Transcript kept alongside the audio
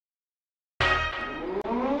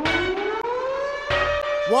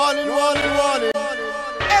Warning, warning, warning.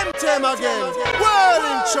 M-Tem again. World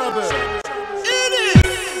in trouble. It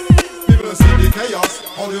is. People don't see the chaos,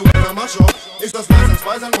 all the way to mash up. It's just nice and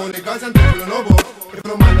spice and only guys and people know about. If you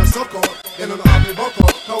don't mind the sucker, then don't have me buck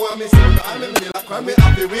up. How I miss it, I make me like crime, me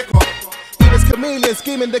happy wake up. It's chameleons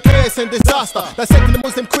scheming the chaos and disaster. Dissecting the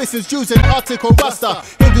Muslim, Christians, Jews and Arctic or Rasta.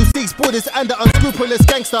 Hindu, Sikhs, Buddhists and the unscrupulous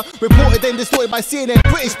gangster. Reported and distorted by CNN,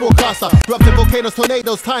 British broadcaster. Erupting volcanoes,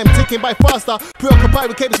 tornadoes, time ticking by faster. Preoccupied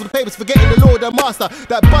with cables for the papers, forgetting the Lord and Master.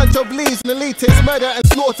 That bunch of leaves and elitists, murder and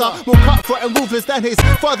slaughter. More cutthroat and ruthless than his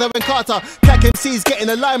father and Carter. Cack MCs getting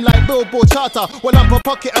a limelight, billboard charter. While I'm per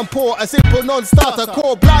pocket and poor, a simple non-starter.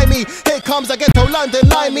 Core blimey, here comes a ghetto London,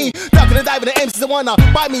 limey. Ducking and diving the MCs that wanna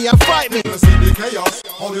bite me and fight me. See the chaos,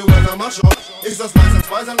 all the way to mash up. It's just nice and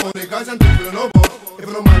spice and only guys and people know about. If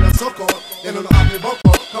you don't mind the sucker, then don't have me buck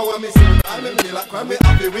up. How I miss it, I make me like crime, me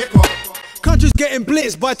happy wake up. Countries getting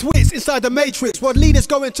blitzed by twits inside the matrix. World leaders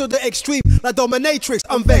going to the extreme like dominatrix.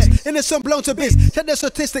 I'm vexed, innocent blown to bits. Check their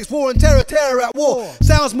statistics, war and terror, terror at war.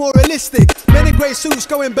 Sounds more realistic. Men in grey suits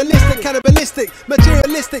going ballistic, cannibalistic,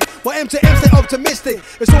 materialistic. While M-Tem stay optimistic.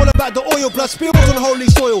 It's all about the oil, blood spills on holy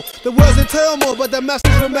soil. The world's in turmoil, but the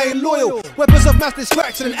masses remain loyal. Weapons of mass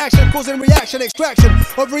distraction and action causing reaction. Extraction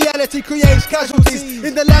of reality creates casualties.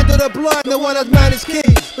 In the land of the blind, the one as man is king.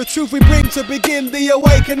 The truth we bring to begin the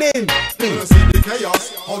awakening. People see the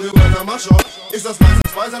chaos, all the way to mash up. It's just nice and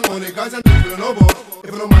spice and only guys and people know about.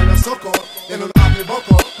 If you don't mind the sucker, then don't have me buck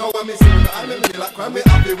up. How I miss it, I make me like crime, me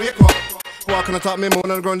happy wake up. Walking on top me moan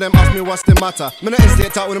and ground them ask me what's the matter. Me not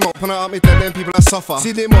instate out with them up and out me tell them people that suffer.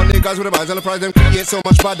 See the money guys with the bags and the price them create so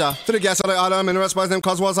much bother. To the gas of the other mineral spice them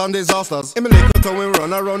cause wars and disasters. In my little town we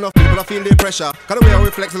run around of people I feel the pressure. Cause the way how we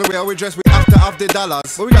flex and the way how we dress we have to have the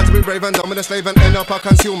dollars. But we got to be brave and dumb with the slave and end up a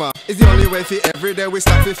consumer. It's the only way for every day we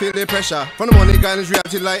stop to feel the pressure. From the money guys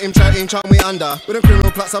reacted like him try inch out me under. With them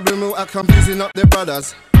criminal plots I blue act confusing up their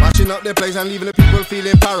brothers. Mashing up their place and leaving the people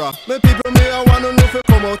feeling para. When people may I wanna know if you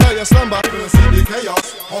come out of your slumber. People see the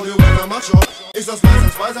chaos, all the way to mash up. It's just nice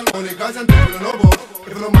and spice and only guys and people know about.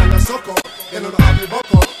 If you don't mind the sucker, then don't have me buck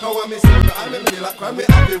up. How I miss it, I make me like crime, me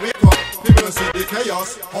happy wake up. People see the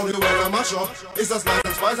chaos, all the way to mash up. It's just nice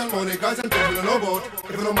and spice and only guys and people know about.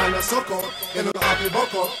 If you don't mind the sucker, then don't have me buck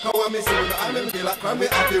up. How I miss it, I make me like crime, me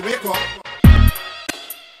happy wake up.